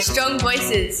Strong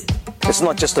voices. It's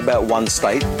not just about one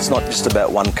state, it's not just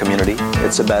about one community,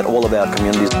 it's about all of our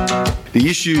communities. The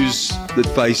issues that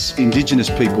face Indigenous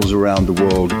peoples around the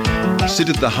world sit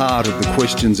at the heart of the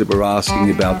questions that we're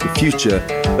asking about the future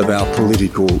of our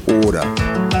political order.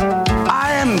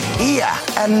 I am here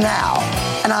and now,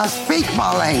 and I speak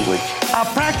my language. I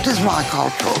practice my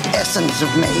cultural essence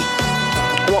of me.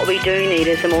 What we do need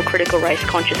is a more critical race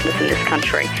consciousness in this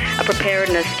country, a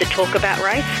preparedness to talk about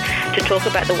race, to talk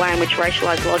about the way in which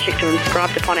racialised logics are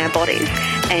inscribed upon our bodies,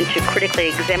 and to critically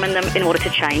examine them in order to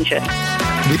change it.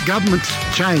 The government's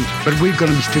changed, but we're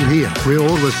going to be still here. We're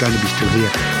always going to be still here.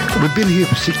 We've been here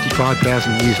for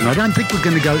 65,000 years, and I don't think we're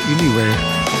going to go anywhere.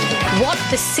 What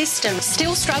the system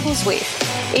still struggles with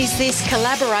is this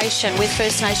collaboration with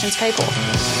First Nations people.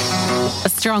 A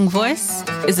strong voice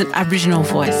is an Aboriginal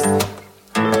voice.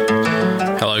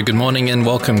 Hello, good morning and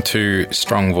welcome to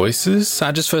Strong Voices.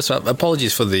 Just first up,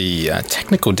 apologies for the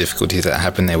technical difficulties that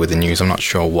happened there with the news. I'm not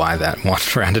sure why that one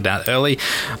rounded out early.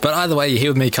 But either way, you're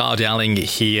here with me, Kyle Dowling,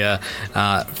 here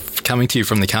coming to you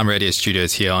from the Calm Radio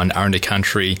studios here on Aranda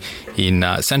Country in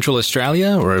Central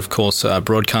Australia. We're, of course,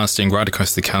 broadcasting right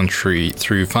across the country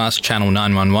through Fast Channel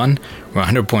 911. We're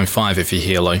 100.5 if you're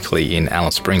here locally in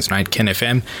Alice Springs, right? Ken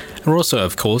FM. And we're also,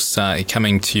 of course,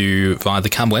 coming to you via the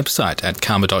Calm website at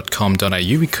karma.com.au.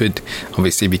 We could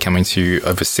obviously be coming to you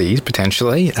overseas,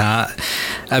 potentially. A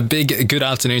big good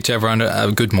afternoon to everyone.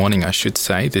 Good morning, I should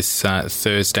say. This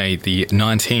Thursday, the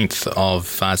 19th of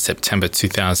September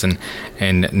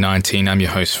 2019. I'm your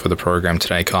host for the program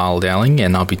today, Kyle Dowling,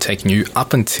 and I'll be taking you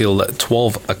up until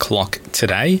 12 o'clock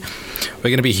today. We're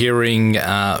going to be hearing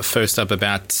first up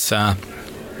about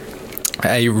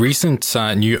a recent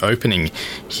new opening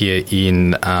here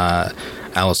in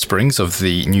Alice Springs of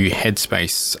the new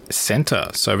Headspace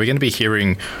Centre. So we're going to be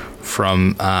hearing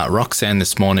from Roxanne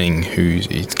this morning, who's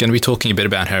going to be talking a bit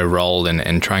about her role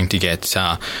and trying to get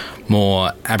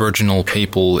more Aboriginal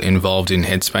people involved in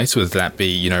Headspace, whether that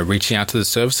be, reaching out to the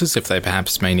services if they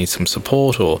perhaps may need some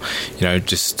support, or,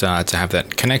 just to have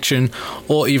that connection,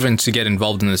 or even to get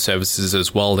involved in the services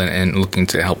as well and looking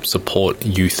to help support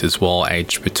youth as well,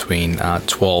 aged between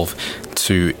 12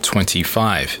 to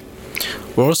 25.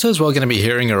 We're also as well going to be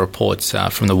hearing a report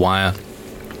from The Wire,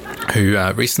 who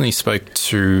recently spoke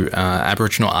to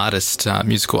Aboriginal artist,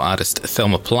 musical artist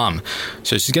Thelma Plum.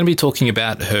 So she's going to be talking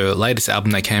about her latest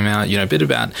album that came out, a bit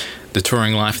about the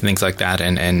touring life and things like that,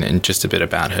 and just a bit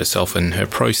about herself and her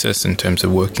process in terms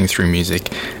of working through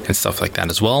music and stuff like that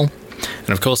as well. And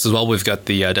of course, as well, we've got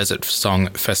the Desert Song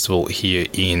Festival here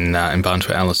in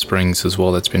Bantua, Alice Springs as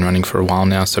well. That's been running for a while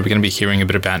now. So we're going to be hearing a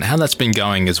bit about how that's been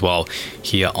going as well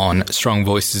here on Strong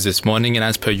Voices this morning. And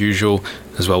as per usual,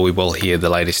 as well, we will hear the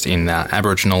latest in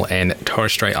Aboriginal and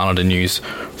Torres Strait Islander news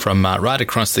from right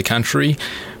across the country.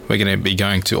 We're going to be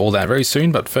going to all that very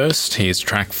soon. But first, here's a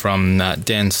track from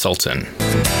Dan Sultan.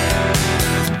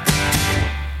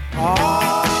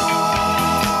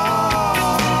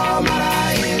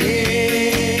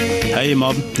 Hey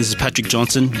mob, this is Patrick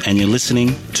Johnson and you're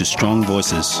listening to Strong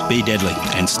Voices. Be deadly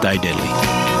and stay deadly.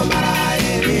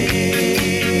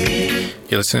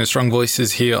 You're listening to Strong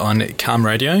Voices here on Calm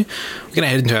Radio. We're going to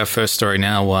head into our first story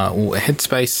now.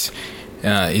 Headspace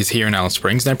is here in Alice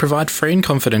Springs. They provide free and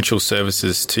confidential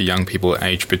services to young people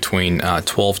aged between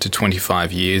 12 to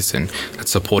 25 years, and that's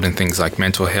supporting things like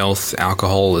mental health,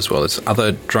 alcohol, as well as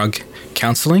other drug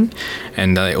counselling,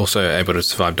 and they're also able to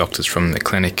survive doctors from the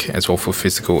clinic as well for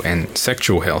physical and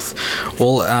sexual health.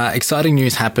 Well, exciting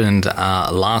news happened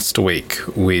last week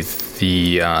with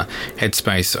the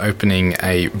Headspace opening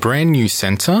a brand new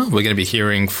centre. We're going to be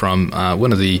hearing from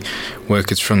one of the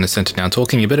workers from the centre now,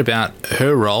 talking a bit about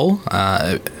her role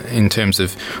in terms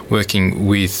of working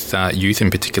with youth, in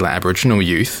particular Aboriginal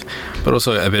youth, but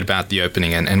also a bit about the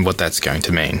opening and what that's going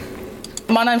to mean.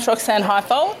 My name's Roxanne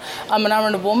Highfold. I'm an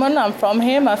Aranda woman. I'm from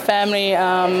here. My family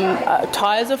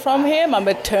ties are from here, my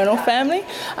maternal family.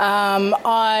 I'm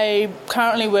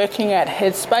currently working at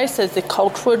Headspace as the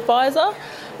cultural advisor.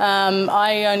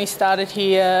 I only started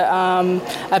here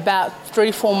about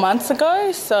 3-4 months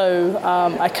ago, so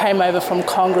I came over from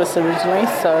Congress originally.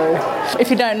 So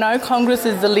if you don't know, Congress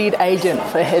is the lead agent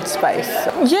for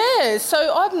Headspace. Yeah,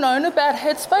 so I've known about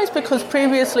Headspace because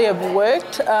previously I've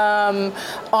worked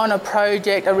on a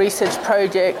project, a research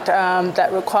project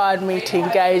that required me to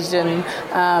engage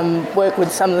and work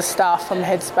with some of the staff from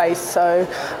Headspace. So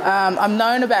I've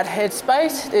known about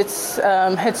Headspace.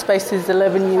 Headspace is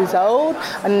 11 years old.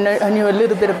 I and I knew a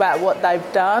little bit about what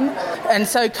they've done. And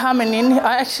so coming in,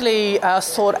 I actually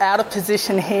sought out a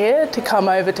position here to come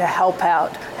over to help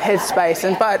out Headspace.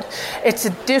 But it's a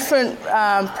different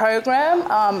program,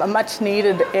 a much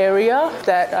needed area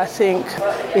that I think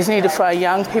is needed for our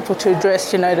young people to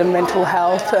address, the mental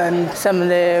health and some of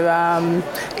their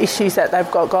issues that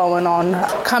they've got going on.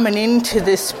 Coming into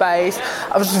this space,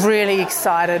 I was really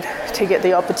excited to get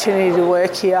the opportunity to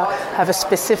work here, have a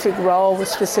specific role with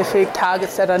specific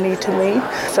targets that I need to meet.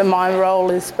 So my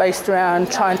role is based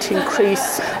around trying to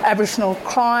increase Aboriginal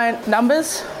client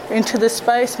numbers into this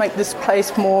space, make this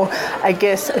place more,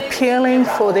 appealing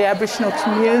for the Aboriginal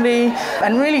community,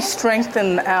 and really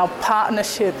strengthen our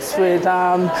partnerships with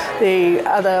the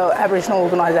other Aboriginal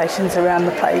organisations around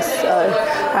the place. So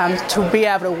to be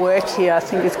able to work here, I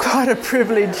think is quite a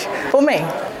privilege for me.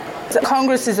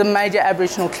 Congress is a major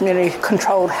Aboriginal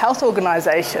community-controlled health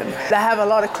organisation. They have a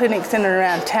lot of clinics in and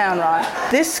around town, right?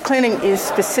 This clinic is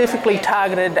specifically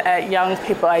targeted at young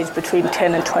people aged between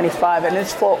 10 and 25, and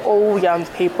it's for all young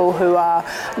people who are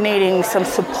needing some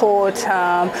support,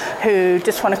 who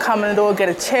just want to come in the door, get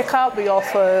a checkup. We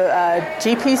offer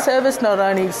GP service, not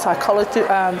only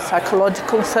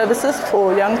psychological services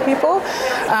for young people.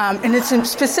 And it's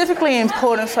specifically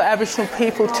important for Aboriginal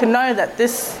people to know that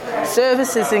this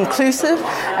service is inclusive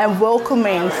and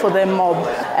welcoming for their mob.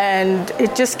 And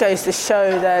it just goes to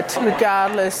show that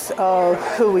regardless of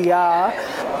who we are,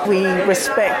 we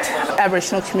respect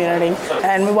Aboriginal community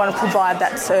and we want to provide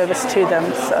that service to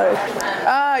them.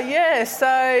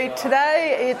 So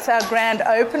today it's our grand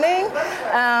opening,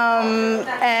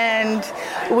 and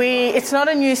it's not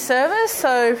a new service,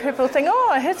 so people think,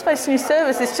 Headspace new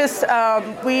service. It's just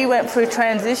we went through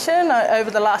transition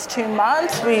over the last 2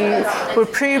 months. We were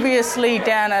previously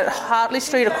down at Hartley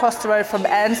Street across the road from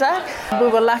Anzac. We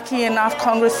were lucky enough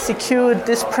Congress secured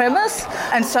this premise,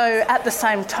 and so at the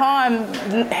same time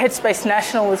Headspace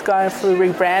National was going through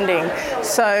rebranding.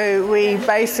 So we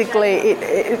basically,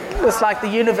 it was like the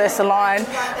universe aligned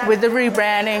with the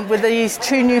rebranding, with these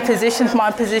 2 new positions, my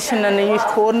position and the youth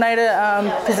coordinator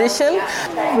position.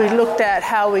 We looked at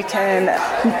how we can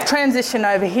transition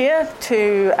over here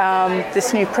to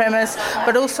this new premise,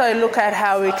 but also look at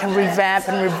how we can revamp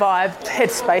and revive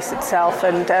Headspace itself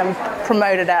and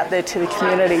promote it out there to the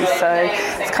community. So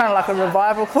it's kind of like a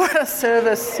revival for our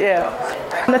service,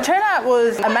 And the turnout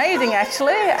was amazing,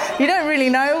 actually. You don't really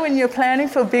know when you're planning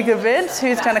for big events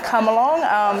who's going to come along.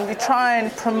 You try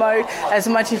and promote as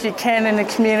much as you can in the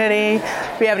community,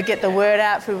 be able to get the word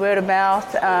out through word of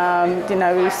mouth.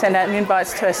 We send out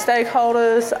invites to our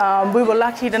stakeholders. We were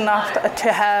lucky enough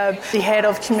to have the head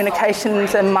of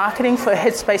communications and marketing for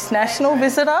Headspace National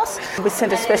visit us. We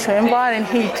sent a special invite and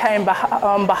he came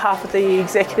on behalf of the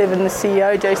executive and the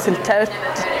CEO, Jason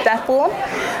Dathborn,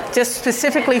 just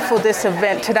specifically for this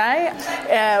event today.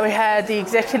 We had the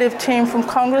executive team from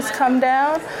Congress come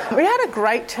down. We had a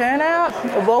great turnout.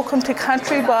 A welcome to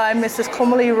country by Mrs.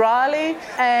 Kumali Riley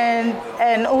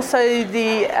and also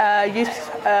the youth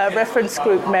reference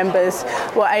group members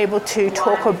were able to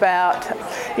talk about,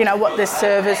 what this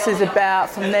service is about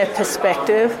from their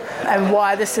perspective and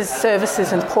why this service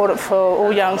is important for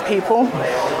all young people.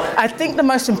 I think the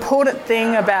most important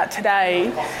thing about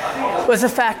today was the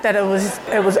fact that it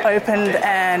was opened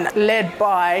and led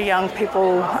by young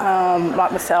people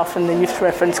like myself and the youth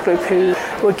reference group who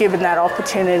were given that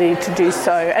opportunity to do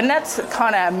so. And that's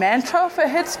kind of our mantra for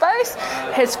Headspace.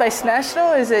 Headspace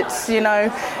National is it's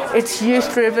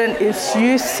youth driven, it's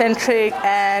youth centric,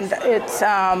 and it's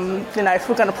if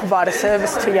we're going to provide a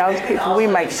service to young people, we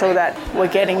make sure that we're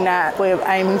getting that. We're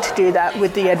aiming to do that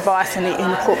with the advice and the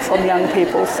input from young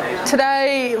people.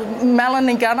 Today,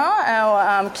 Melanie Gunner,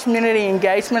 our community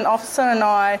engagement officer, and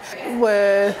I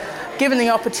were given the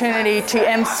opportunity to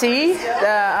MC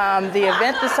the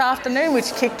event this afternoon,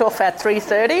 which kicked off at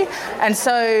 3:30. And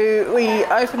so we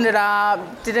opened it up,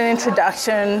 did an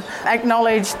introduction,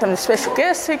 acknowledged some special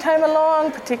guests who came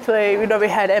along, particularly, we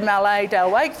had MLA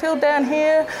Dale Wakefield down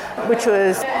here, which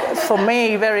was, for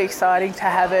me, very exciting to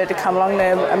have her to come along,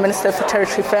 the Minister for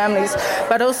Territory Families.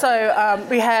 But also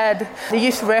we had the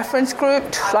youth reference group,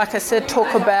 like I said,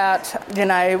 talk about,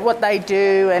 what they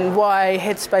do and why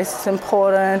Headspace is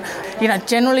important.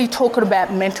 Generally talking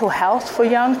about mental health for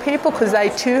young people because they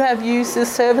too have used the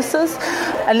services.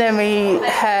 And then we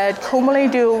had Kumali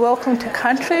do a welcome to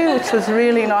country, which was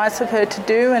really nice of her to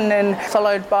do, and then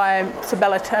followed by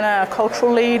Sabella Turner, our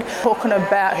cultural lead, talking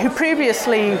about, who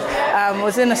previously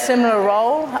was in a similar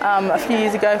role a few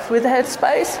years ago with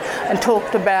Headspace and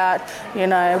talked about,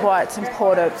 why it's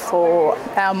important for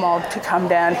our mob to come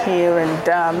down here,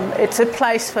 and it's a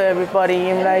place for everybody.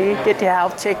 You get your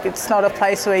health check. It's not a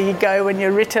place where you go when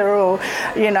you're ritter, or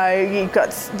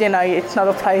it's not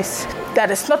a place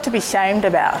that it's not to be shamed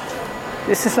about.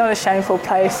 This is not a shameful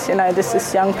place, this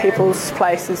is young people's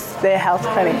place, it's their health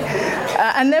clinic.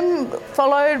 And then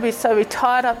we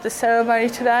tied up the ceremony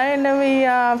today, and then we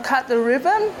cut the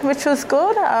ribbon, which was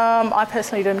good. I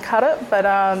personally didn't cut it, but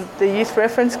the youth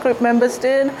reference group members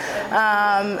did.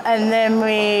 And then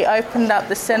we opened up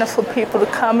the centre for people to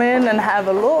come in and have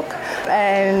a look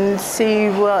and see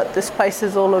what this place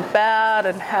is all about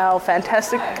and how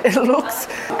fantastic it looks.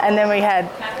 And then we had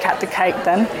cut the cake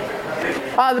then.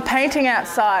 Oh, the painting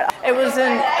outside. It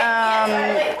wasn't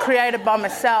created by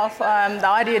myself. The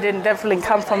idea didn't definitely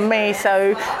come from me,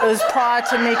 so it was prior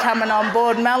to me coming on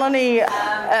board. Melanie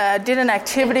did an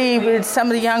activity with some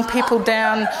of the young people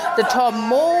down the Todd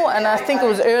Mall, and I think it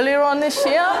was earlier on this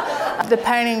year. The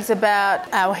painting's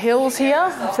about our hills here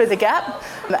through the gap,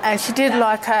 and she did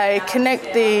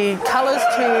connect the colours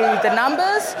to the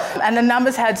numbers, and the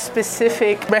numbers had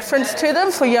specific reference to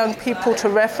them for young people to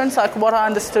reference. Like what I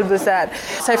understood was that,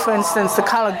 say for instance, the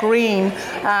colour green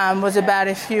was about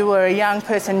if you were a young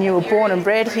person, you were born and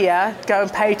bred here, go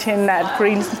and paint in that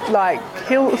green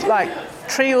hill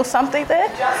tree or something there.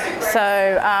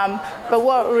 So, but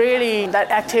what really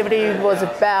that activity was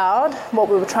about, what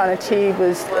we were trying to achieve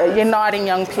was uniting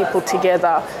young people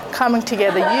together, coming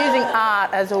together, using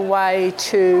art as a way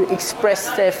to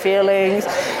express their feelings,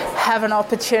 have an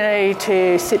opportunity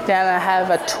to sit down and have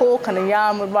a talk and a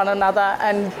yarn with one another.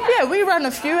 And yeah, we run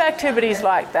a few activities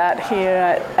like that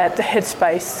here at the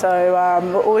Headspace. So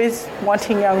we're always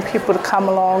wanting young people to come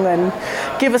along and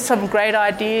give us some great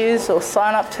ideas or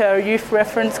sign up to our youth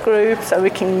reference group so we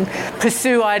can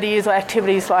pursue ideas or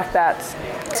activities like that.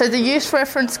 So the youth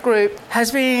reference group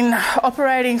has been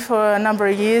operating for a number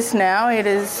of years now. It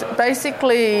is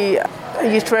basically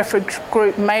a youth reference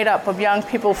group made up of young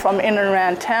people from in and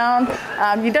around town.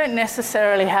 You don't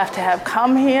necessarily have to have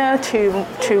come here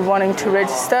to wanting to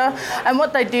register. And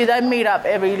what they do, they meet up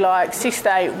every 6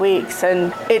 to 8 weeks,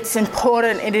 and it's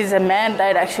important. It is a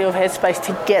mandate actually of Headspace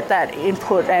to get that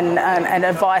input and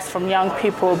advice from young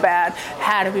people about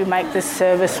how do we make this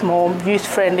service more youth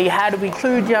friendly, how do we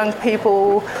include young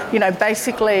people,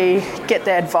 basically get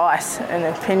their advice and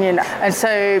opinion. And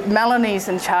so Melanie's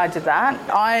in charge of that.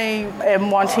 I am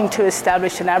wanting to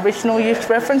establish an Aboriginal youth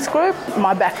reference group.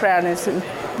 My background is,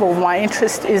 my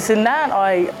interest is in that.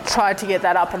 I tried to get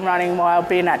that up and running while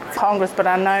being at Congress, but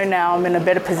I know now I'm in a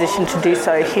better position to do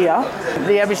so here.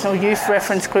 The Aboriginal youth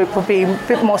reference group will be a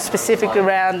bit more specific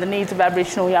around the needs of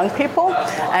Aboriginal young people,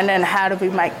 and then how do we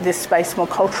make this space more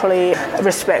culturally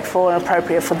respectful and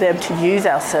appropriate for them to use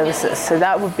our services. So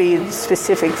that would be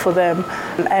specific for them,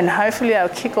 and hopefully I'll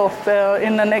kick off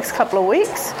in the next couple of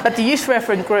weeks. But the youth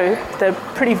reference group, they're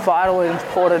pretty vital and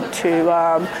important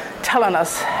to telling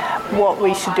us what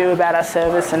we should do about our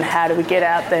service and how do we get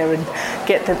out there and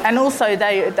get them. And also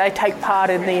they take part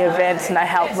in the events and they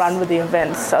help run with the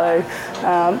events. So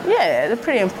they're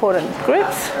pretty important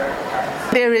groups.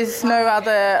 There is no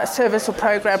other service or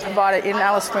program provider in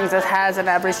Alice Springs that has an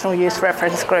Aboriginal youth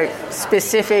reference group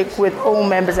specific with all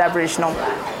members Aboriginal.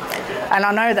 And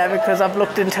I know that because I've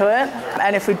looked into it.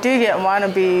 And if we do get one,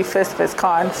 it'll be first of its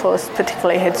kind for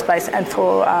particularly Headspace and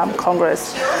for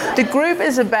Congress. The group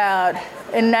is about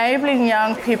enabling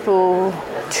young people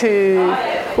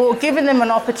giving them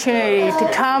an opportunity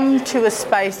to come to a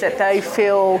space that they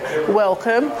feel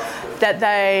welcome, that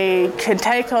they can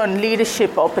take on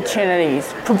leadership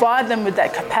opportunities, provide them with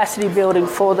that capacity building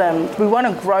for them. We want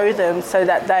to grow them so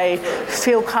that they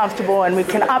feel comfortable, and we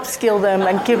can upskill them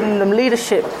and give them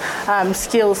leadership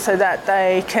skills so that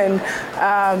they can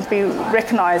be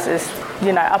recognised as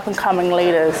up-and-coming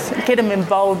leaders, get them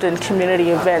involved in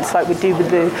community events like we do with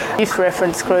the youth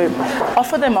reference group,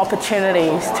 offer them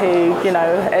opportunities to,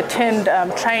 attend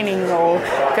training or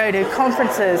go to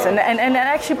conferences and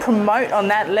actually promote on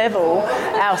that level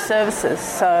our services.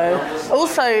 So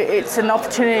also it's an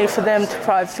opportunity for them to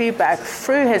provide feedback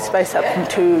through Headspace up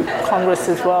into Congress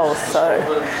as well. So,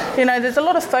 there's a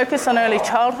lot of focus on early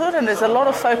childhood and there's a lot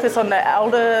of focus on the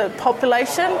elder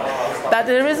population, but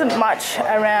there isn't much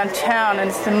around town, and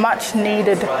it's a much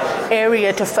needed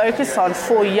area to focus on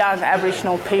for young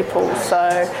Aboriginal people. So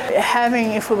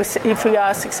if we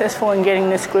are successful in getting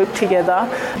this group together,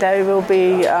 they will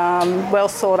be well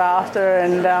sought after,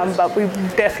 and but we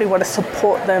definitely want to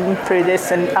support them through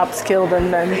this and upskill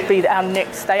them and be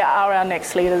they are our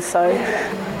next leaders. So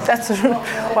that's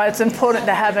why it's important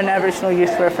to have an Aboriginal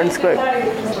youth reference group.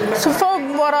 So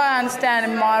from what I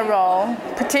understand in my role,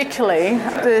 particularly,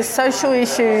 the social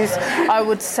issues, I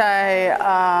would say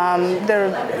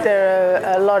there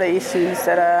are a lot of issues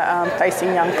that are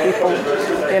facing young people,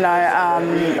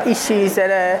 issues that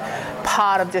are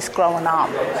part of just growing up,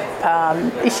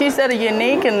 issues that are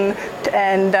unique and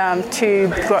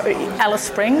to Alice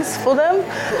Springs for them.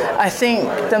 I think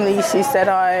some of the issues that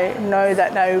I know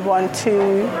that they want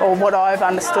to, or what I've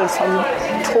understood from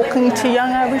talking to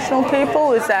young Aboriginal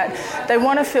people, is that they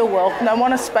want to feel welcome, they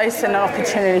want a space and an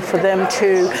opportunity for them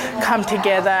to come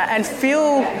together and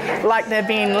feel like they're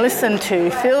being listened to,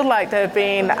 feel like they're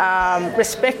being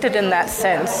respected in that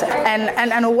sense,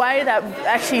 and a way that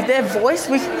actually their voice,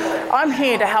 I'm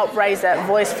here to help raise that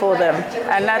voice for them,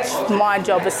 and that's my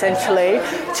job essentially,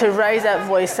 to raise that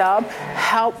voice up,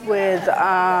 help with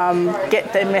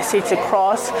get their message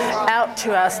across out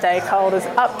to our stakeholders,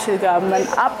 up to government,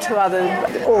 up to other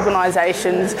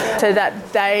organisations, so that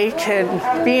they can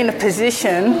be in a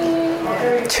position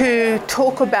to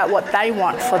talk about what they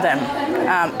want for them,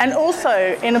 and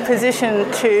also in a position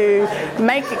to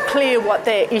make it clear what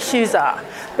their issues are.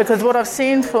 Because what I've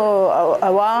seen for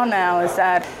a while now is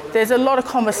that there's a lot of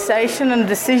conversation and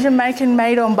decision making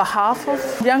made on behalf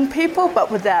of young people, but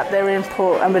without their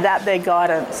input and without their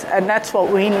guidance. And that's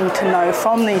what we need to know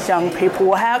from these young people.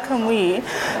 Well, how can we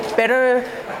better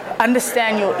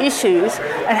understand your issues,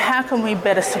 and how can we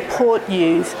better support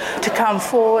you to come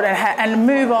forward and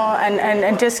move on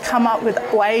and just come up with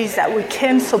ways that we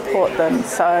can support them.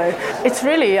 So it's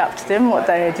really up to them what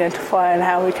they identify and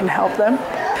how we can help them.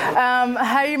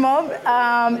 Hey mob,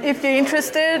 if you're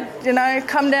interested,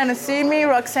 come down and see me,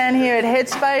 Roxanne here at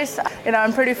Headspace.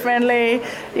 I'm pretty friendly.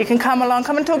 You can come along,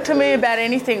 come and talk to me about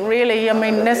anything really. I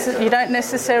mean, you don't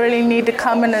necessarily need to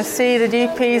come in and see the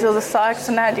GPs or the psychs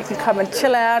and that. You can come and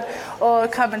chill out or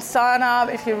come and sign up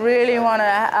if you really want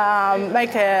to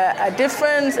make a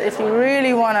difference, if you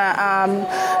really want to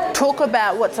talk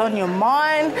about what's on your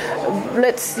mind.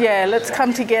 Let's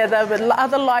come together with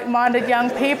other like-minded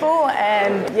young people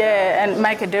and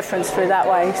make a difference through that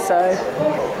way. So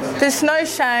there's no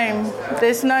shame.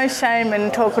 There's no shame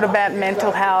in talking about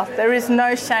mental health. There is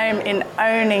no shame in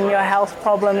owning your health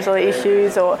problems or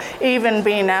issues, or even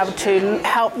being able to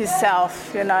help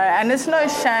yourself, and there's no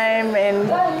shame in,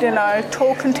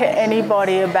 talking to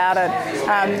anybody about it.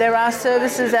 There are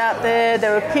services out there.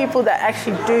 There are people that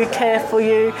actually do care for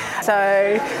you.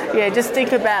 So, just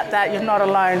think about that. You're not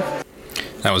alone.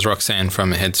 That was Roxanne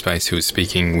from Headspace, who was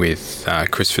speaking with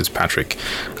Chris Fitzpatrick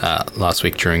last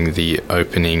week during the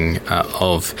opening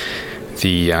of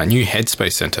the new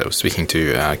Headspace Centre. We're speaking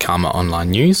to Karma Online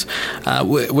News.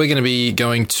 We're going to be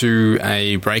going to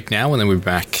a break now, and then we'll be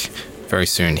back very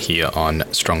soon here on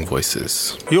Strong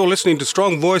Voices. You're listening to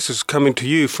Strong Voices, coming to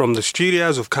you from the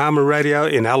studios of Karma Radio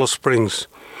in Alice Springs.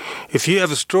 If you have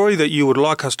a story that you would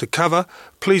like us to cover,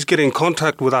 please get in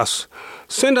contact with us.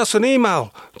 Send us an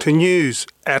email to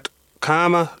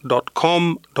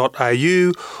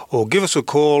news@karma.com.au or give us a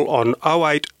call on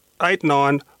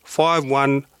 0889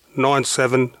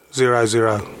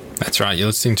 519700. That's right, you're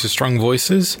listening to Strong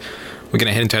Voices. We're going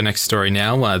to head into our next story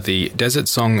now. The Desert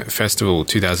Song Festival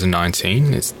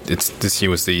 2019. This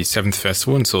year was the 7th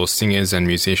festival and saw singers and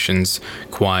musicians,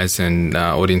 choirs and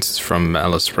audiences from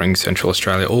Alice Springs, Central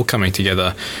Australia, all coming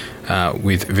together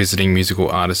with visiting musical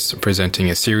artists presenting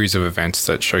a series of events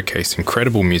that showcase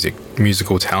incredible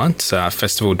musical talent.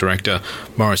 Festival director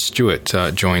Maurice Stuart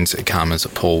joins Karma's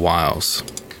Paul Wiles.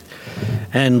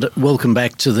 And welcome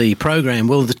back to the program.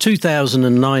 Well, the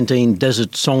 2019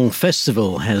 Desert Song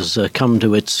Festival has come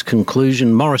to its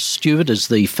conclusion. Maurice Stuart is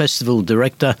the festival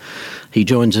director. He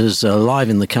joins us live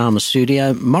in the Karma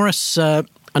studio. Maurice,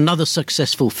 another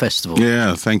successful festival.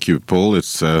 Yeah, thank you, Paul.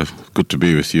 It's good to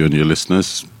be with you and your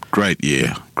listeners. Great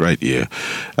year.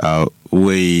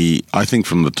 I think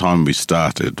from the time we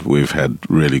started, we've had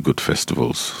really good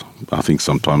festivals. I think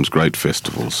sometimes great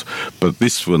festivals. But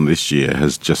this one this year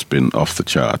has just been off the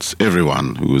charts.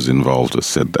 Everyone who was involved has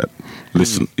said that.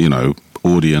 Listen,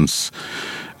 audience,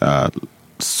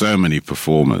 so many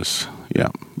performers. Yeah.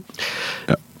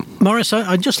 Maurice,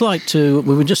 I'd just like to,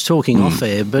 we were just talking off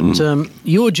air, but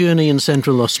your journey in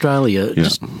Central Australia,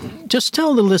 just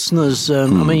tell the listeners, I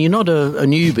mean, you're not a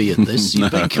newbie at this,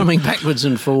 you've been coming backwards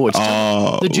and forwards.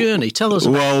 The journey, tell us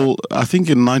about it. Well, I think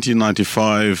in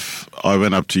 1995, I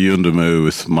went up to Yuendamu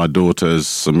with my daughters,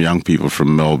 some young people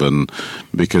from Melbourne,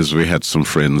 because we had some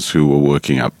friends who were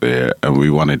working up there and we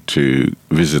wanted to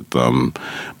visit them,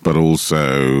 but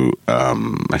also,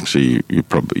 actually, you're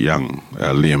probably young,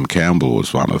 Liam Campbell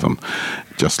was one of them.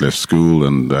 just left school,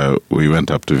 and we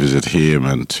went up to visit him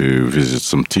and to visit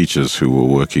some teachers who were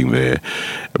working there.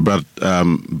 But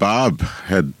Barb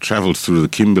had travelled through the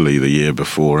Kimberley the year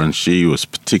before, and she was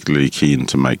particularly keen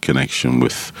to make connection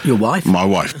with... Your wife? My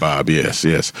wife, Barb, yes.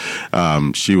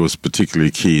 She was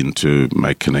particularly keen to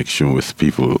make connection with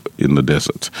people in the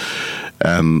desert.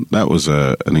 And that was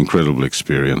an incredible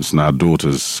experience. And our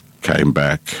daughters came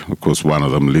back. Of course, one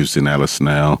of them lives in Alice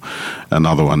now.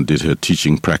 Another one did her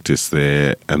teaching practice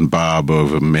there. And Barb,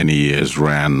 over many years,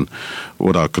 ran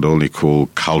what I could only call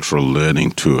cultural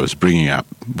learning tours, bringing up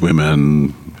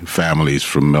women, families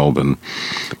from Melbourne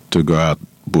to go out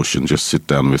bush and just sit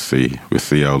down with the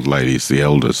old ladies, the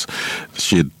elders.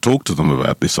 She had talked to them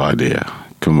about this idea.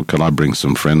 Can I bring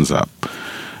some friends up?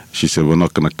 She said, we're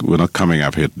not coming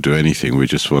up here to do anything. We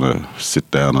just want to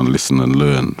sit down and listen and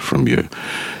learn from you.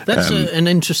 That's an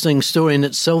interesting story in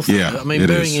itself. Yeah, I mean,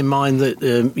 bearing in mind that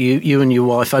you and your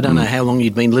wife, I don't know how long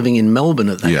you'd been living in Melbourne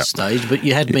at that stage, but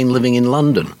you had been living in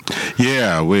London.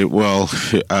 Yeah,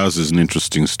 ours is an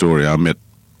interesting story.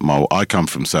 I come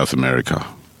from South America.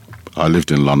 I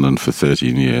lived in London for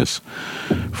 14 years.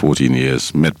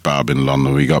 Met Barb in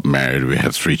London. We got married. We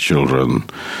had 3 children.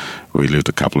 We lived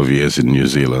a couple of years in New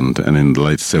Zealand, and in the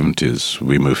late 70s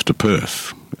we moved to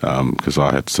Perth because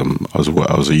I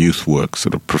was a youth work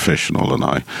sort of professional, and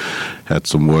I had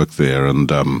some work there,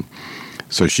 and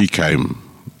so she came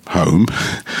home,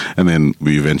 and then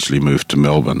we eventually moved to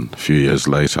Melbourne a few years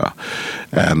later.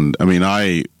 And I mean,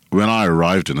 when I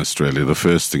arrived in Australia, the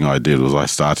first thing I did was I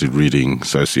started reading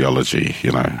sociology,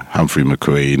 Humphrey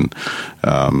McQueen,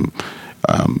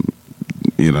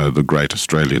 the great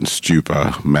Australian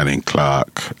stupor, Manning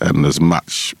Clark, and as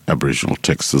much Aboriginal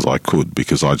text as I could,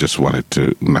 because I just wanted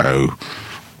to know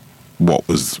what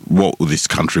this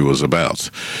country was about.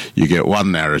 You get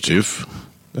one narrative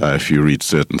if you read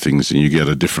certain things, and you get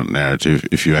a different narrative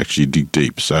if you actually dig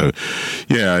deep. So,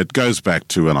 yeah, it goes back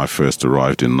to when I first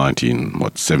arrived in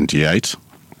 1978.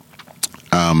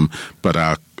 But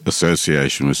our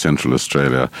association with Central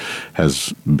Australia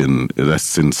that's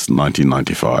since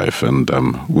 1995,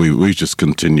 and we've just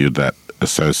continued that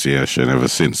association ever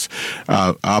since.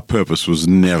 Our purpose was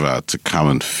never to come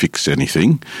and fix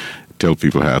anything, tell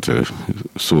people how to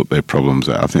sort their problems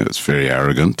out. I think that's very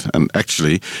arrogant, and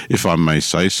actually, if I may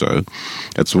say so,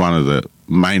 it's one of the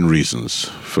main reasons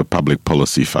for public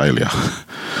policy failure.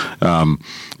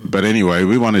 But anyway,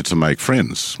 we wanted to make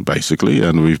friends, basically,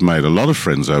 and we've made a lot of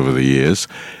friends over the years,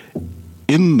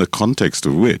 in the context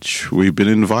of which we've been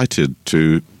invited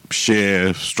to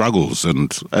share struggles,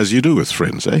 and as you do with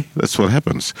friends, that's what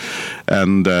happens.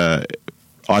 And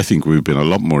I think we've been a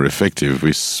lot more effective.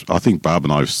 I think Barb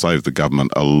and I have saved the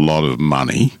government a lot of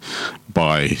money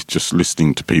by just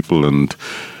listening to people, and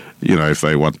if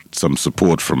they want some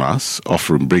support from us,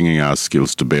 bringing our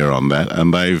skills to bear on that,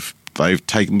 and they've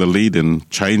taken the lead in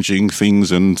changing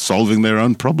things and solving their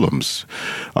own problems.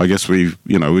 I guess we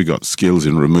got skills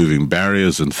in removing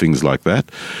barriers and things like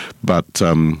that. But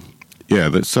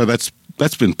so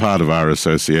that's been part of our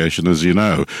association. As you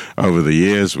know, over the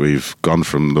years we've gone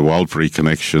from the Walpuri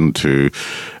connection to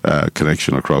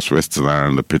connection across Western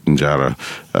Island, the Pitjantjatjara,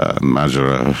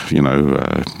 Majara,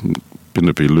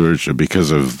 Pinnapi Lurja,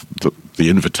 because of the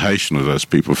invitation of those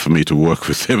people for me to work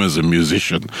with them as a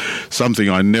musician, something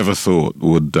I never thought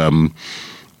would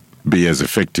be as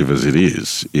effective as it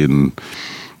is in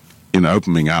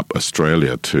opening up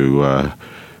Australia to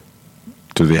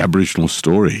the Aboriginal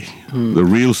story, the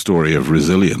real story of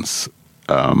resilience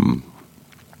and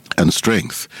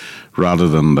strength, rather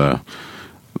than the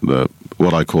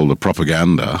what I call the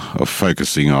propaganda of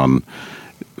focusing on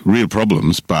real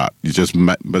problems, but you just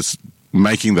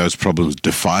making those problems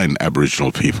define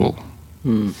Aboriginal people.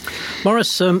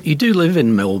 Maurice, you do live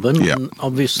in Melbourne, and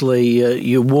obviously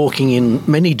you're walking in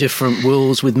many different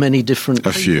worlds with many different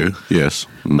people. A few, yes.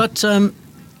 But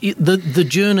the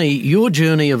journey, your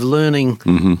journey of learning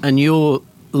and your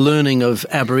learning of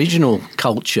Aboriginal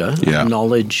culture and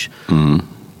knowledge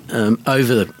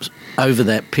over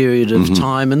that period of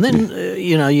time, and then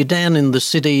you're down in the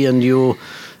city and you're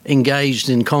engaged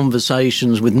in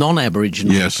conversations with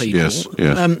non-Aboriginal people. Yes.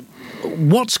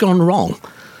 What's gone wrong?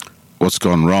 What's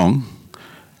gone wrong?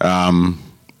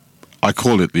 I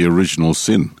call it the original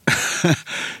sin.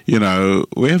 We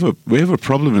have a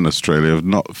problem in Australia of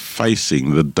not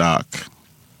facing the dark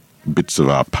bits of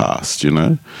our past,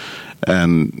 and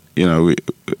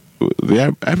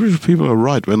the Aboriginal people are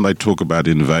right when they talk about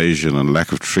invasion and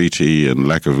lack of treaty and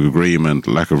lack of agreement,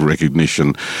 lack of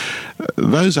recognition.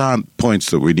 Those aren't points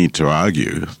that we need to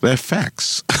argue. They're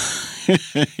facts,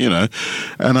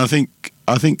 And I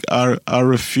think our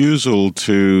refusal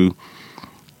to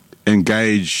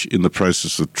engage in the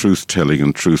process of truth-telling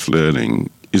and truth-learning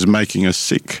is making us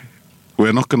sick.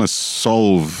 We're not going to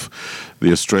solve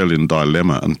the Australian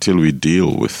dilemma until we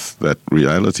deal with that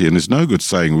reality. And it's no good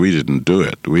saying we didn't do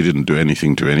it. We didn't do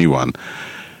anything to anyone.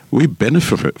 We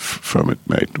benefit from it,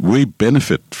 mate. We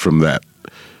benefit from that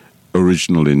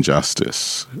original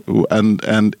injustice.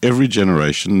 And every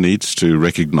generation needs to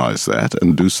recognise that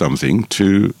and do something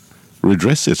to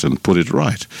redress it and put it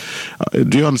right.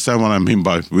 Do you understand what I mean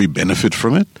by we benefit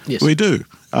from it? Yes. We do.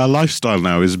 Our lifestyle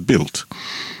now is built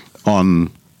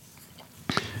on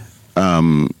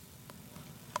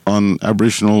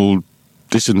Aboriginal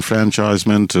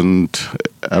disenfranchisement and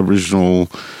Aboriginal,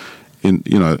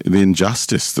 the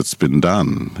injustice that's been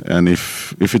done. And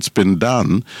if it's been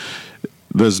done,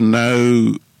 there's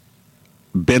no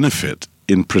benefit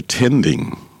in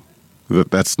pretending that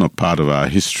that's not part of our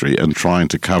history and trying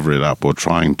to cover it up or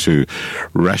trying to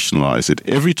rationalise it.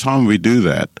 Every time we do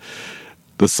that,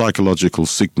 the psychological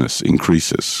sickness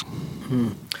increases.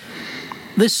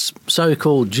 This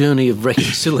so-called journey of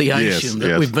reconciliation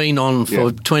that we've been on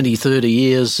for 20, 30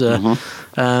 years,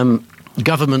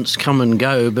 governments come and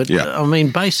go, but I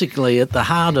mean, basically at the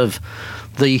heart of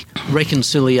the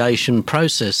reconciliation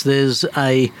process, there's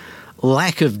a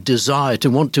lack of desire to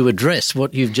want to address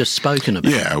what you've just spoken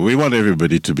about. Yeah, we want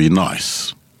everybody to be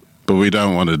nice, but we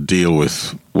don't want to deal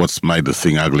with what's made the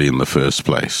thing ugly in the first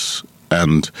place.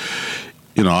 And,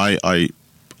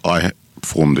 I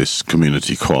formed this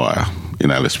community choir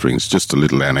in Alice Springs, just a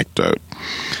little anecdote.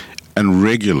 And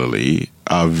regularly,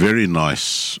 our very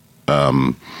nice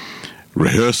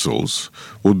rehearsals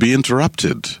would be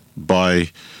interrupted by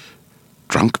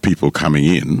drunk people coming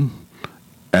in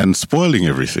and spoiling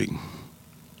everything.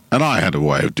 And I had a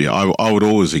way of dealing. I would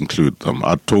always include them.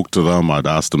 I'd talk to them. I'd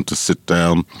ask them to sit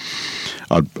down.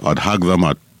 I'd hug them.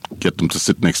 I'd get them to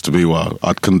sit next to me while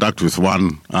I'd conduct with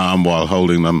one arm while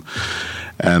holding them.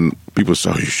 And people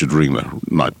say, you should ring the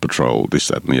night patrol, this,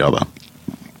 that, and the other.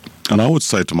 And I would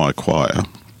say to my choir,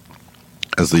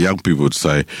 as the young people would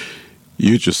say,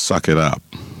 you just suck it up.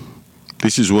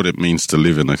 This is what it means to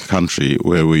live in a country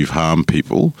where we've harmed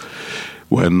people.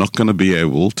 We're not going to be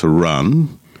able to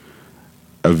run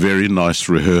a very nice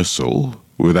rehearsal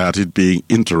without it being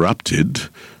interrupted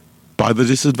by the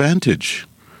disadvantage.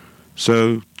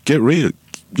 So get real,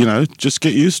 just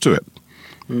get used to it.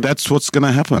 That's what's going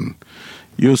to happen.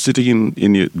 You're sitting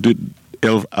in your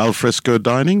al fresco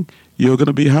dining, you're going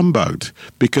to be humbugged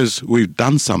because we've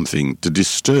done something to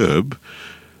disturb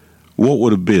what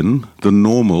would have been the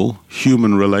normal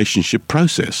human relationship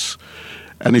process.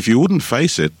 And if you wouldn't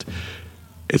face it,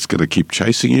 it's going to keep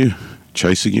chasing you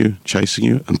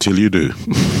until you do.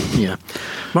 Yeah.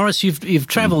 Maurice, you've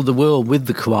travelled the world with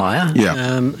the choir.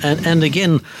 Yeah. And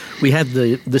again, we had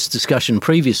this discussion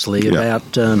previously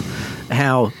about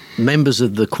how members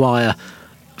of the choir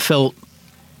felt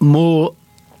more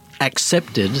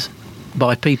accepted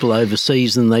by people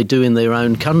overseas than they do in their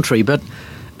own country. But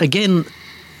again,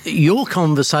 your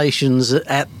conversations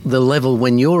at the level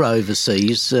when you're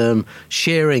overseas,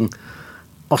 sharing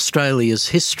Australia's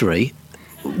history,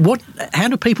 how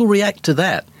do people react to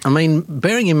that? I mean,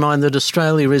 bearing in mind that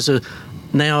Australia is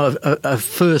now a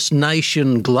First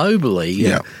Nation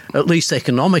globally, at least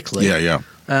economically.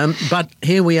 But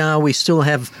here we are, we still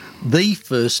have the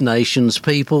First Nations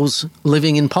peoples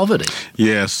living in poverty.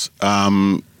 Yes.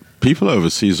 People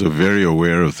overseas are very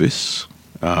aware of this.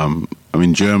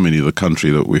 Germany, the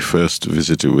country that we first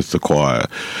visited with the choir,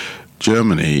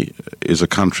 Germany is a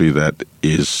country that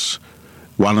is,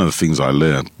 one of the things I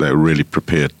learned, they're really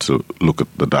prepared to look at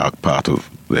the dark part of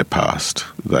their past.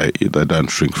 They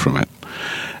don't shrink from it.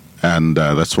 And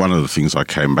that's one of the things I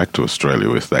came back to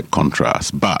Australia with, that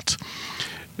contrast. But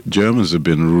Germans have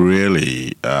been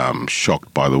really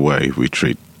shocked by the way we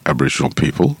treat Aboriginal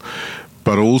people,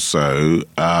 but also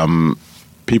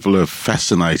people are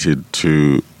fascinated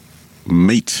to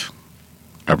meet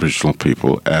Aboriginal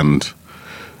people and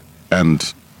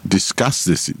discuss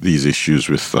these issues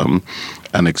with them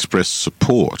and express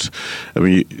support. I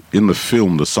mean, in the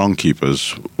film, The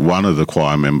Songkeepers, one of the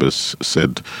choir members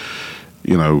said,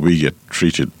 we get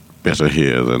treated better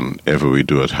here than ever we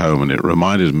do at home. And it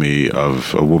reminded me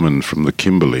of a woman from the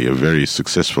Kimberley, a very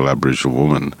successful Aboriginal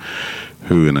woman,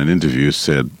 who in an interview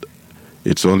said,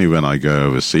 it's only when I go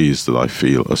overseas that I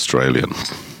feel Australian.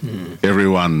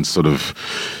 Everyone sort of,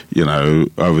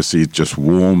 overseas just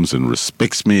warms and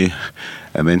respects me.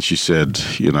 And then she said,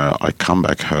 I come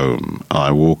back home,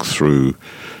 I walk through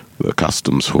the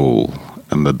customs hall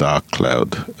and the dark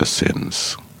cloud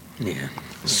ascends. Yeah.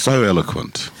 So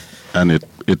eloquent. And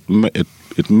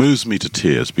it moves me to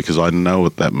tears because I know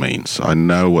what that means. I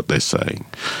know what they're saying.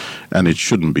 And it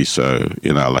shouldn't be so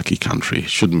in our lucky country. It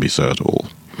shouldn't be so at all.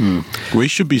 We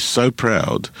should be so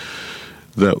proud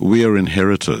that we are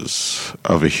inheritors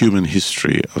of a human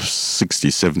history of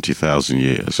 60, 70,000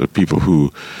 years, of people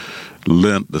who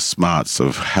learnt the smarts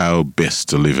of how best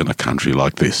to live in a country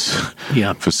like this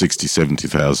for 60,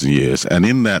 70,000 years. And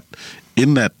in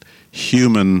that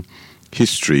human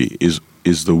history is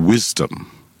the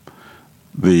wisdom,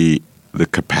 the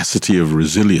capacity of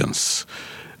resilience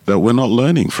that we're not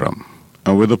learning from,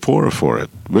 and we're the poorer for it.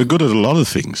 We're good at a lot of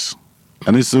things,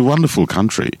 and it's a wonderful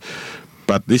country,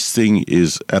 but this thing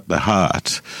is at the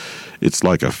heart. It's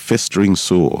like a festering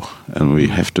sore, and we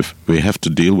have to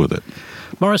deal with it.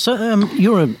 Morris,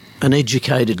 you're an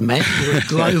educated man, you're a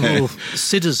global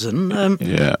citizen.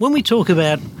 When we talk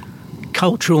about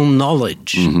cultural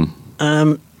knowledge,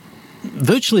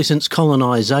 virtually since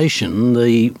colonisation,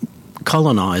 the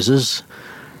colonisers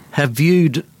have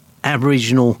viewed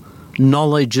Aboriginal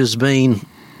knowledge as being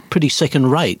pretty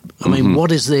second-rate. I mean,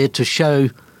 what is there to show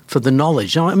for the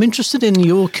knowledge? Now, I'm interested in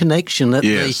your connection at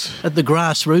the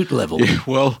grassroots level. Yeah,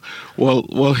 well.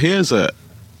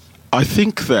 I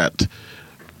think that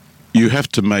you have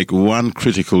to make one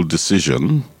critical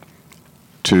decision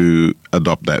to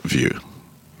adopt that view,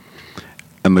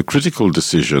 and the critical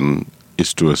decision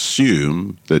is to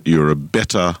assume that you're a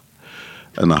better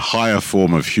and a higher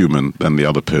form of human than the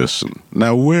other person.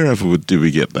 Now, wherever do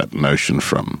we get that notion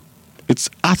from? It's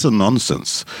utter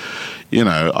nonsense. You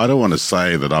know, I don't want to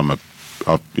say that I'm a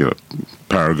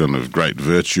paragon of great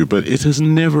virtue, but it has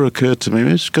never occurred to me.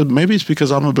 Maybe it's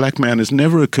because I'm a black man. It's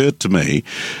never occurred to me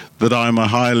that I'm a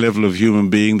higher level of human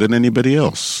being than anybody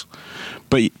else.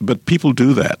 But people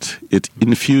do that. It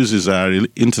infuses our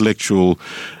intellectual,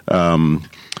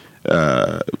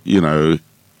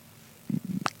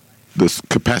 this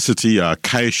capacity, our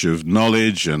cache of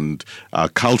knowledge and our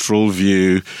cultural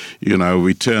view. You know,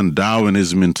 we turn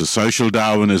Darwinism into social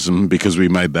Darwinism because we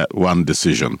made that one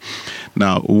decision.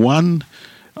 Now,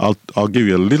 I'll give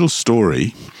you a little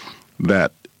story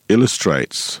that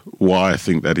illustrates why I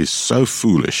think that is so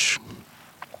foolish.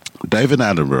 David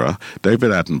Attenborough,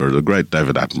 the great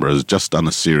David Attenborough, has just done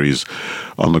a series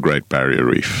on the Great Barrier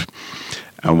Reef.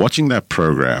 And watching that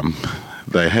program,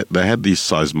 they had these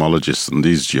seismologists and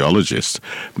these geologists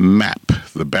map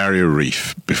the barrier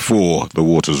reef before the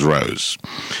waters rose.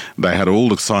 They had all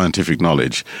the scientific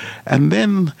knowledge. And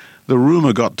then the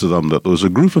rumour got to them that there was a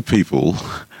group of people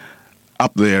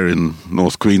up there in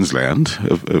North Queensland,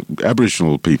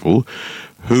 Aboriginal people,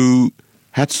 who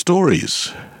had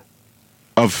stories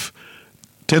of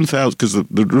 10,000, because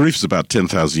the reef's about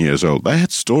 10,000 years old. They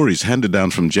had stories handed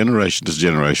down from generation to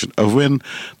generation of when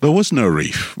there was no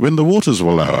reef, when the waters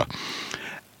were lower.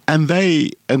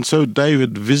 And so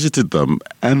David visited them,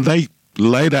 and they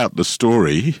laid out the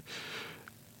story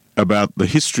about the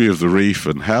history of the reef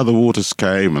and how the waters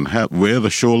came and where the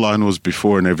shoreline was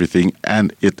before and everything,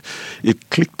 and it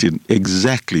clicked in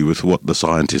exactly with what the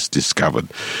scientists discovered.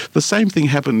 The same thing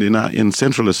happened in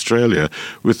Central Australia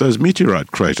with those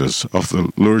meteorite craters off the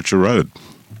Luricha Road,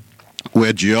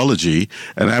 where geology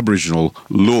and Aboriginal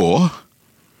law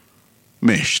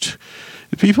meshed.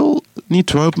 People need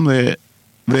to open their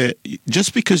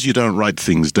just because you don't write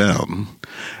things down,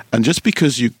 and just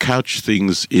because you couch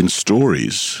things in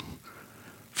stories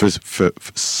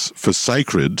for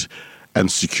sacred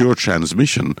and secure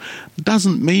transmission,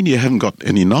 doesn't mean you haven't got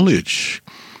any knowledge.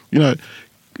 You know,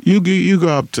 you go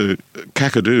up to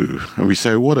Kakadu and we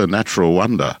say, what a natural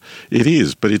wonder. It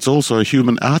is, but it's also a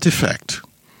human artefact.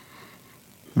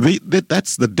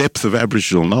 That's the depth of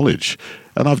Aboriginal knowledge.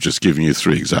 And I've just given you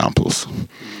 3 examples.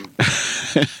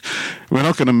 We're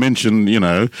not going to mention,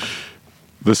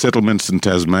 the settlements in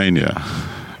Tasmania.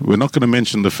 We're not going to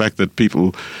mention the fact that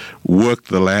people worked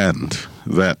the land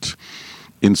that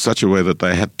in such a way that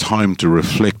they had time to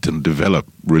reflect and develop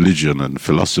religion and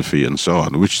philosophy and so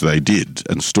on, which they did,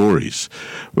 and stories.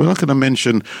 We're not going to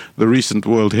mention the recent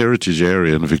World Heritage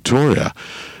Area in Victoria,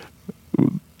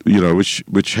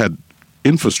 which had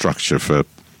infrastructure for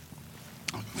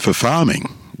farming,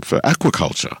 for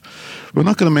aquaculture. We're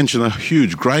not going to mention a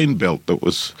huge grain belt that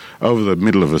was over the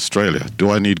middle of Australia. Do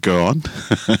I need to go on?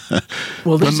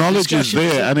 Well, the knowledge is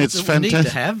there, and it's fantastic. We need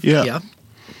to have, yeah.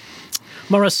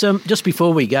 Morris, just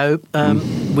before we go,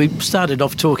 we started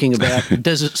off talking about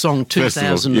Desert Song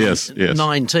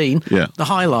 2019. Yes. The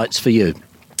highlights for you.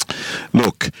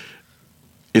 Look,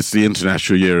 it's the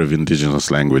International Year of Indigenous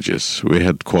Languages. We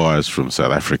had choirs from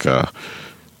South Africa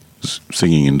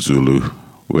singing in Zulu.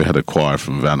 We had a choir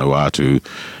from Vanuatu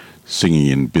singing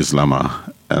in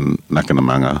Bislama and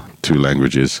Nakanamanga, 2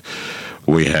 languages.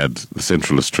 We had the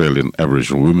Central Australian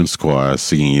Aboriginal Women's Choir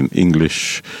singing in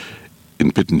English,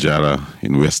 in Pitjantjatjara,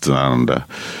 in Western Islander,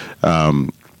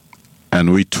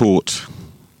 and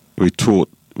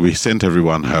we sent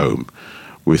everyone home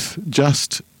with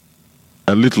just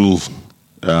a little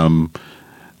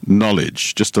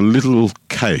knowledge, just a little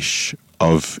cache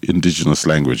of Indigenous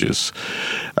languages.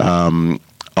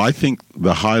 I think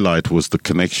the highlight was the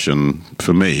connection,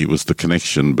 for me, was the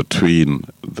connection between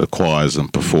the choirs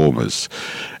and performers.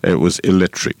 It was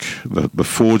electric, the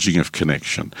forging of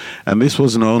connection. And this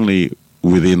wasn't only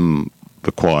within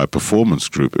the choir performance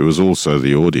group, it was also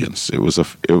the audience. It was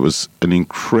an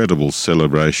incredible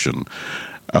celebration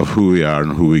of who we are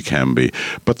and who we can be.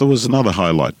 But there was another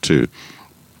highlight too,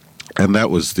 and that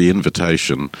was the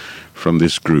invitation from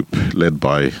this group led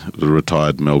by the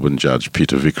retired Melbourne judge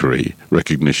Peter Vickery,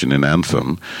 Recognition in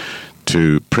Anthem,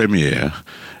 to premiere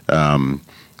a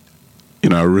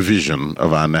revision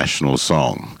of our national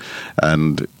song.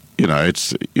 And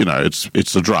it's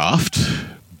a draft,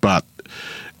 but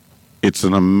it's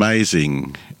an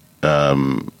amazing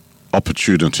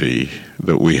opportunity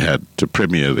that we had to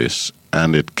premiere this,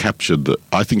 and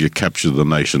I think it captured the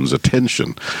nation's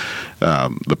attention.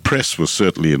 The press was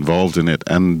certainly involved in it,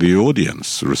 and the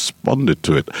audience responded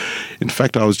to it. In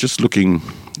fact, I was just looking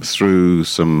through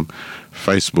some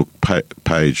Facebook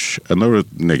page, and there were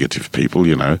negative people,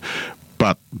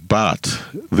 but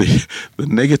the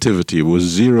negativity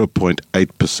was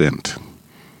 0.8%.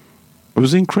 It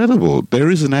was incredible.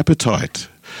 There is an appetite,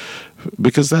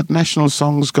 because that national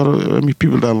song's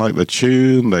people don't like the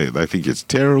tune. They think it's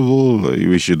terrible.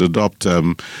 We should adopt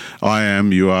I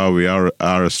am, you are, we are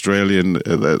Australian.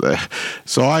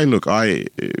 So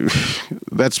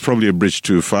that's probably a bridge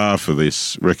too far for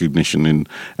this Recognition in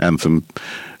Anthem.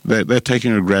 They're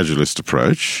taking a gradualist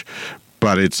approach,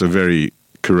 but it's a very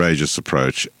courageous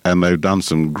approach, and they've done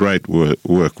some great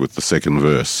work with the second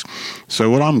verse. So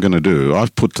what I'm going to do,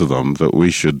 I've put to them that we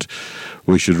should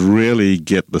really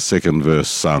get the second verse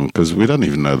sung, because we don't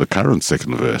even know the current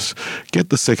second verse. Get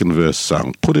the second verse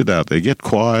sung, put it out there, get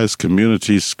choirs,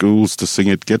 communities, schools to sing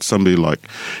it, get somebody like,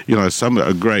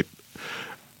 a great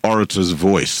orator's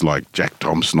voice like Jack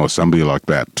Thompson or somebody like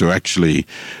that to actually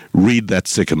read that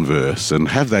second verse and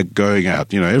have that going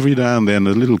out. Every now and then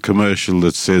a little commercial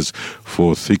that says,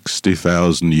 for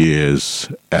 60,000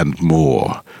 years and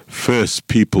more, first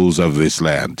peoples of this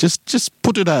land. Just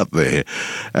put it out there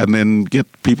and then get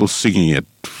people singing it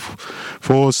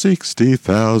for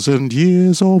 60,000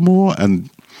 years or more,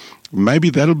 and maybe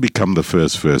that'll become the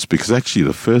first verse, because actually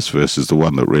the first verse is the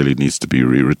one that really needs to be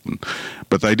rewritten.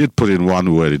 But they did put in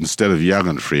one word. Instead of young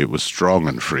and free, it was strong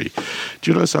and free.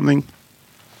 Do you know something?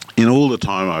 In all the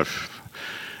time I've,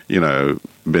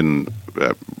 been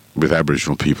with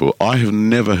Aboriginal people, I have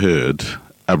never heard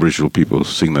Aboriginal people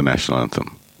sing the national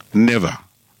anthem. Never.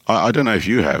 I don't know if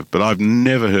you have, but I've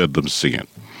never heard them sing it.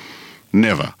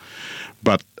 Never.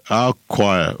 But our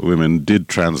choir women did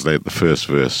translate the first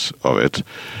verse of it,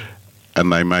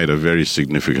 and they made a very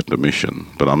significant omission,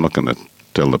 but I'm not going to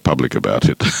tell the public about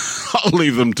it. I'll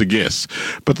leave them to guess.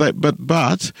 But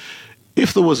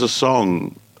if there was a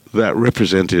song that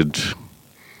represented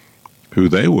who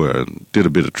they were and did a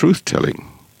bit of truth-telling,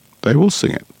 they will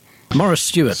sing it. Maurice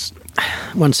Stuart,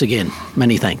 once again,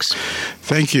 many thanks.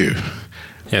 Thank you.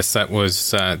 Yes, that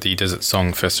was the Desert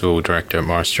Song Festival director,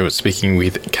 Maurice Stuart, speaking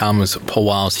with Karma's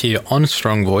Powwows here on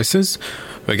Strong Voices.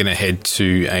 We're going to head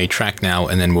to a track now,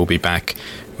 and then we'll be back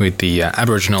with the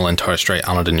Aboriginal and Torres Strait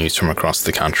Islander news from across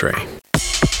the country.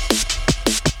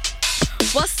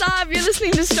 What's up? You're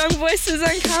listening to Strong Voices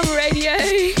on Karma Radio.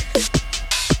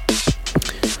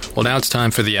 Well, now it's time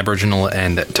for the Aboriginal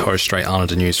and Torres Strait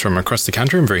Islander news from across the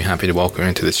country. I'm very happy to welcome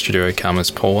into the studio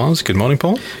Karma's Powwows. Good morning,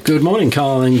 Paul. Good morning,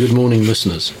 Carl, and good morning,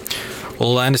 listeners.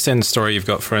 Well, I understand the story you've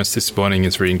got for us this morning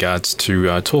is with regards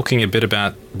to talking a bit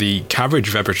about the coverage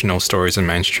of Aboriginal stories in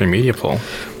mainstream media, Paul.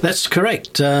 That's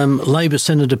correct. Labor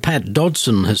Senator Pat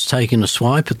Dodson has taken a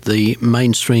swipe at the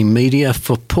mainstream media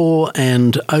for poor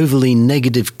and overly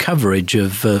negative coverage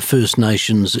of First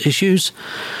Nations issues.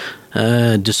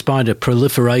 Despite a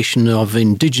proliferation of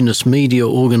Indigenous media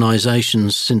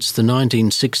organisations since the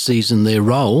 1960s and their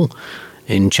role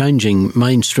in changing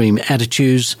mainstream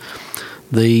attitudes,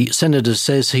 the Senator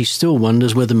says he still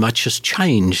wonders whether much has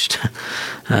changed.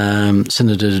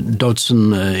 Senator Dodson,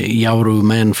 Yauru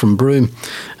man from Broome,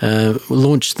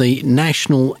 launched the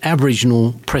National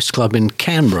Aboriginal Press Club in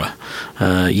Canberra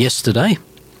yesterday.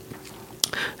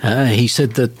 He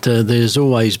said that there's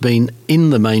always been in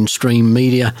the mainstream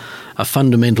media a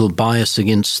fundamental bias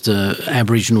against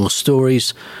Aboriginal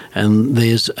stories, and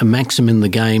there's a maxim in the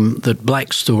game that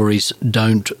black stories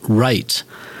don't rate.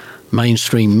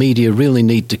 Mainstream media really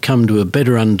need to come to a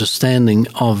better understanding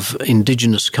of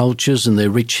Indigenous cultures and their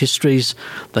rich histories.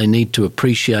 They need to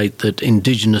appreciate that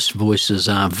Indigenous voices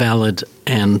are valid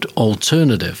and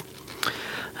alternative.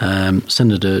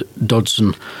 Senator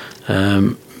Dodson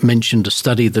mentioned a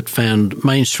study that found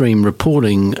mainstream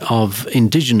reporting of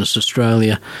Indigenous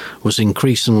Australia was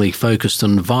increasingly focused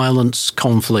on violence,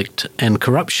 conflict and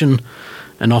corruption,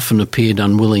 and often appeared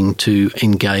unwilling to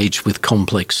engage with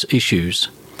complex issues.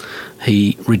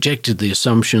 He rejected the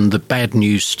assumption that bad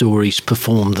news stories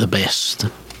perform the best.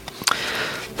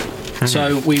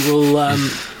 So we will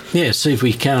see if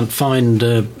we can't find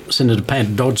Senator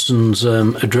Pat Dodson's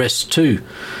address to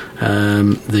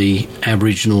the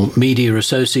Aboriginal Media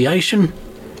Association,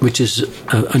 which is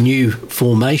a new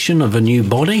formation of a new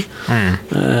body.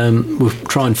 We'll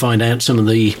try and find out some of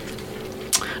the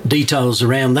details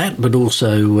around that, but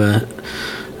also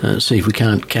see if we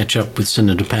can't catch up with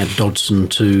Senator Pat Dodson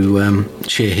to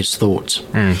share his thoughts.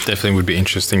 Definitely would be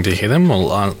interesting to hear them.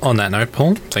 Well, on that note,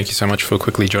 Paul, thank you so much for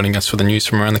quickly joining us for the news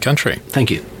from around the country.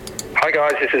 Thank you. Hi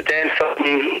guys, this is Dan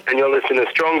Sutton and you're listening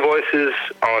to Strong Voices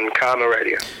on Karma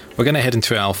Radio. We're going to head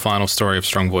into our final story of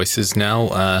Strong Voices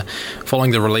now.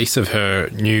 Following the release of her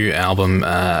new album,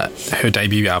 her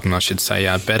debut album, I should say,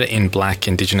 Better in Black,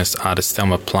 Indigenous artist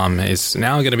Thelma Plum is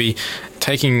now going to be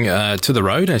taking to the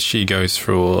road as she goes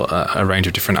through a range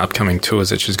of different upcoming tours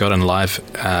that she's got on live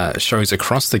shows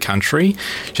across the country.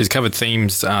 She's covered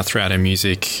themes throughout her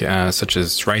music such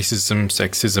as racism,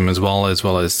 sexism, as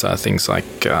well as things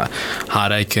like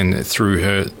heartache, and through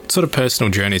her sort of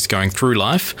personal journeys going through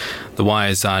life. The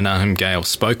Wire's Nahum Gale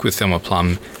spoke with Thelma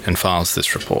Plum and files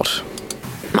this report.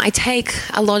 I take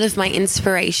a lot of my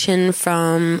inspiration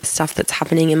from stuff that's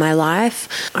happening in my life.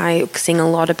 I sing a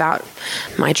lot about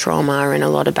my trauma and a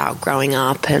lot about growing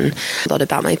up and a lot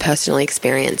about my personal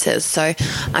experiences. So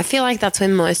I feel like that's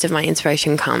when most of my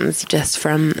inspiration comes, just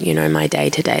from, my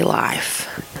day-to-day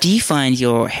life. Do you find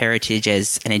your heritage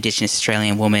as an Indigenous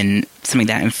Australian woman something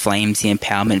that inflames the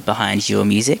empowerment behind your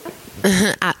music?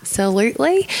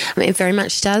 Absolutely. It very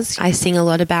much does. I sing a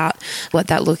lot about what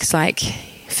that looks like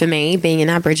for me, being an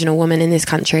Aboriginal woman in this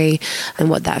country, and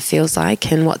what that feels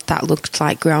like and what that looked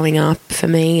like growing up for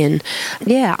me. And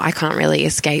yeah, I can't really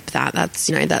escape that. That's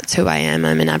who I am.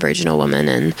 I'm an Aboriginal woman,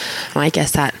 and I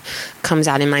guess that comes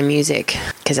out in my music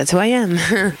because that's who I am.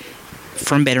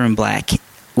 From Better in Black,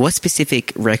 what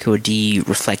specific record do you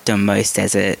reflect on most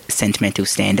as a sentimental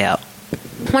standout?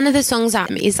 One of the songs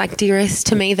that is dearest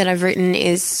to me that I've written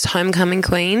is Homecoming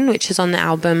Queen, which is on the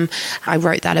album. I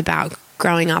wrote that about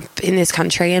growing up in this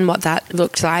country and what that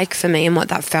looked like for me and what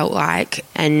that felt like,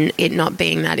 and it not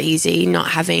being that easy, not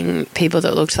having people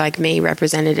that looked like me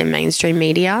represented in mainstream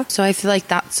media. So I feel like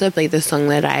that's probably the song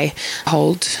that I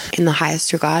hold in the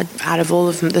highest regard out of all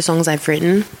of the songs I've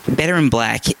written. Better in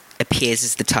Black appears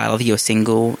as the title of your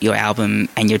single, your album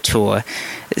and your tour.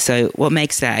 So what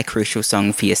makes that a crucial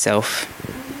song for yourself?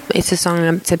 It's a song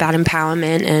that's about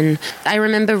empowerment, and I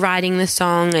remember writing the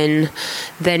song and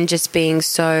then just being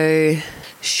so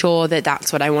sure that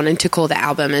that's what I wanted to call the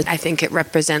album. I think it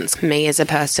represents me as a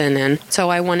person, and so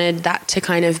I wanted that to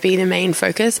kind of be the main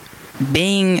focus.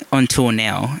 Being on tour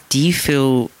now, do you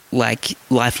feel like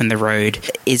life on the road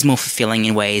is more fulfilling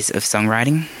in ways of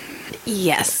songwriting?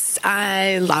 Yes,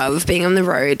 I love being on the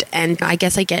road, and I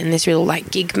guess I get in this real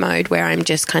gig mode where I'm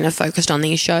just kind of focused on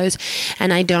these shows,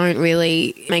 and I don't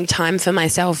really make time for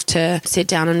myself to sit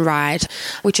down and write,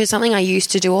 which is something I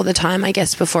used to do all the time, I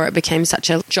guess, before it became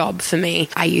such a job for me.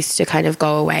 I used to kind of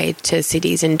go away to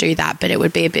cities and do that, but it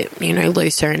would be a bit,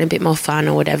 looser and a bit more fun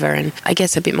or whatever, and I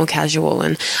guess a bit more casual,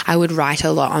 and I would write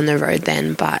a lot on the road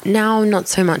then, but now not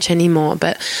so much anymore.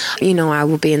 But, I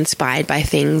will be inspired by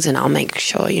things, and I'll make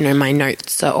sure, my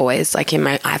notes are always, in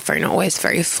my iPhone, are always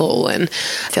very full and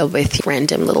filled with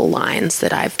random little lines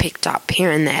that I've picked up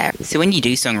here and there. So when you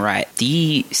do songwrite, do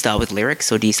you start with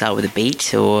lyrics or do you start with a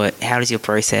beat, or how does your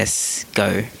process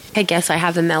go? I guess I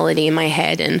have a melody in my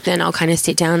head, and then I'll kind of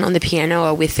sit down on the piano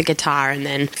or with the guitar and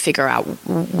then figure out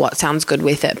what sounds good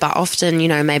with it. But often,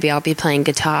 maybe I'll be playing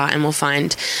guitar and we'll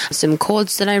find some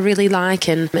chords that I really like,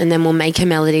 and then we'll make a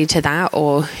melody to that.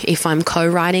 Or if I'm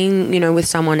co-writing, with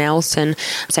someone else, and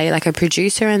say a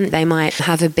producer, and they might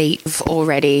have a beat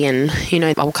already, and,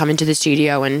 I'll come into the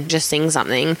studio and just sing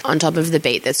something on top of the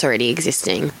beat that's already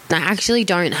existing. I actually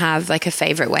don't have a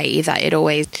favorite way either. It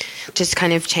always just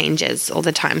kind of changes all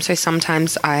the time. So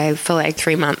sometimes for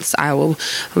 3 months, I will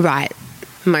write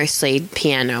mostly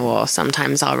piano, or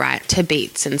sometimes I'll write to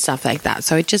beats and stuff like that.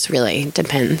 So it just really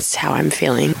depends how I'm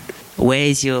feeling.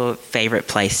 Where's your favourite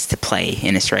place to play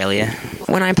in Australia?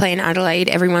 When I play in Adelaide,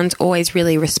 everyone's always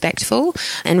really respectful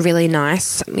and really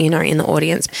nice, you know, in the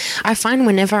audience. I find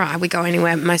whenever we go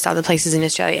anywhere, most other places in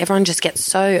Australia, everyone just gets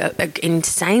so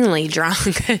insanely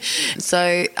drunk.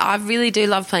 So I really do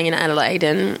love playing in Adelaide,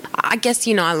 and I guess,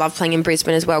 you know, I love playing in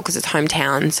Brisbane as well because it's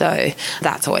hometown, so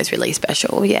that's always really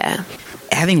special, yeah.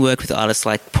 Having worked with artists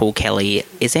like Paul Kelly,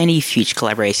 is there any future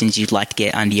collaborations you'd like to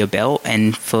get under your belt,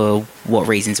 and for what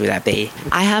reasons would that be?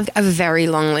 I have a very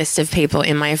long list of people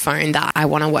in my phone that I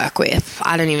want to work with.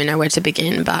 I don't even know where to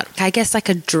begin, but I guess like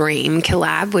a dream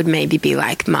collab would maybe be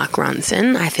like Mark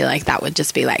Ronson. I feel like that would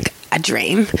just be like a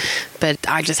dream, but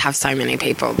I just have so many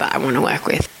people that I want to work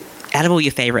with. Out of all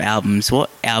your favourite albums, what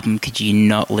album could you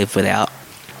not live without?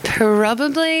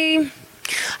 Probably,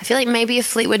 I feel like maybe a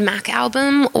Fleetwood Mac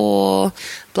album or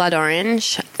Blood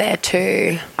Orange. They're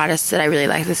two artists that I really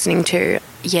like listening to.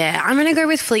 Yeah, I'm going to go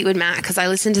with Fleetwood Mac because I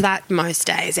listen to that most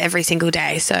days, every single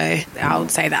day. So I would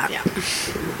say that. Yeah.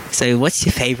 So what's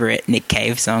your favourite Nick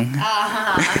Cave song?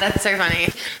 That's so funny.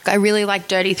 I really like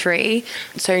Dirty 3.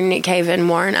 So Nick Cave and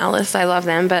Warren Ellis, I love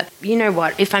them. But you know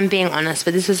what? If I'm being honest,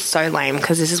 but this is so lame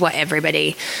because this is what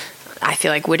everybody, I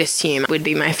feel like, would assume would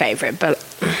be my favourite. But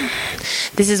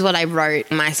this is what I wrote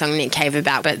my song Nick Cave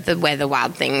about, but Where the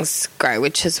Wild Things Grow,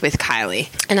 which is with Kylie.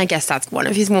 And I guess that's one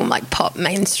of his more like pop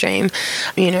mainstream,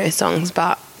 you know, songs.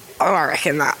 But I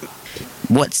reckon that.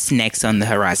 What's next on the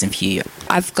horizon for you?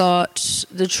 I've got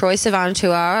the Troy Sivan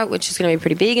tour, which is going to be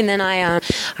pretty big, and then I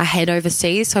head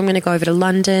overseas. So I'm going to go over to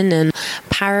London and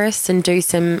Paris and do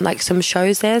some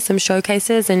shows there, some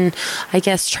showcases, and I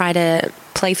guess try to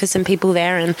play for some people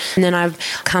there. And then I've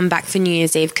come back for New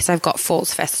Year's Eve because I've got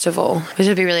Falls Festival, which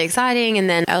will be really exciting. And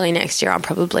then early next year I'll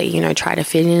probably, you know, try to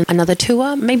fit in another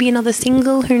tour, maybe another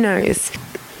single, who knows.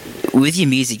 With your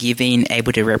music, you've been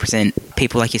able to represent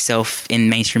people like yourself in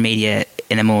mainstream media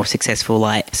in a more successful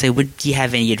light. So would you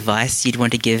have any advice you'd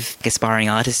want to give aspiring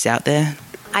artists out there?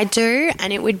 I do,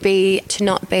 and it would be to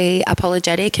not be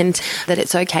apologetic and that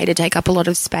it's okay to take up a lot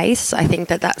of space. I think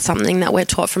that that's something that we're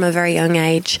taught from a very young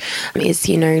age is,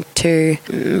 you know, to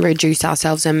reduce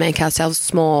ourselves and make ourselves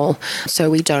small so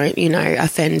we don't, you know,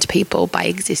 offend people by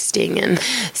existing. And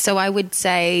so I would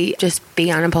say just be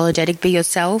unapologetic, be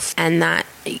yourself, and that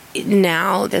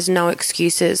now there's no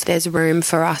excuses. There's room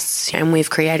for us, and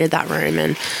we've created that room.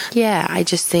 And yeah, I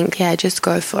just think, just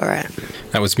go for it.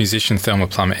 That was musician Thelma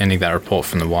Plum ending that report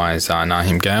from the Wire's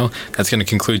Nahim Gale. That's going to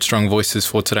conclude Strong Voices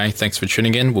for today. Thanks for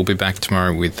tuning in. We'll be back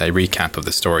tomorrow with a recap of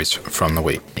the stories from the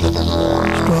week.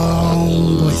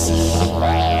 Strong Voices.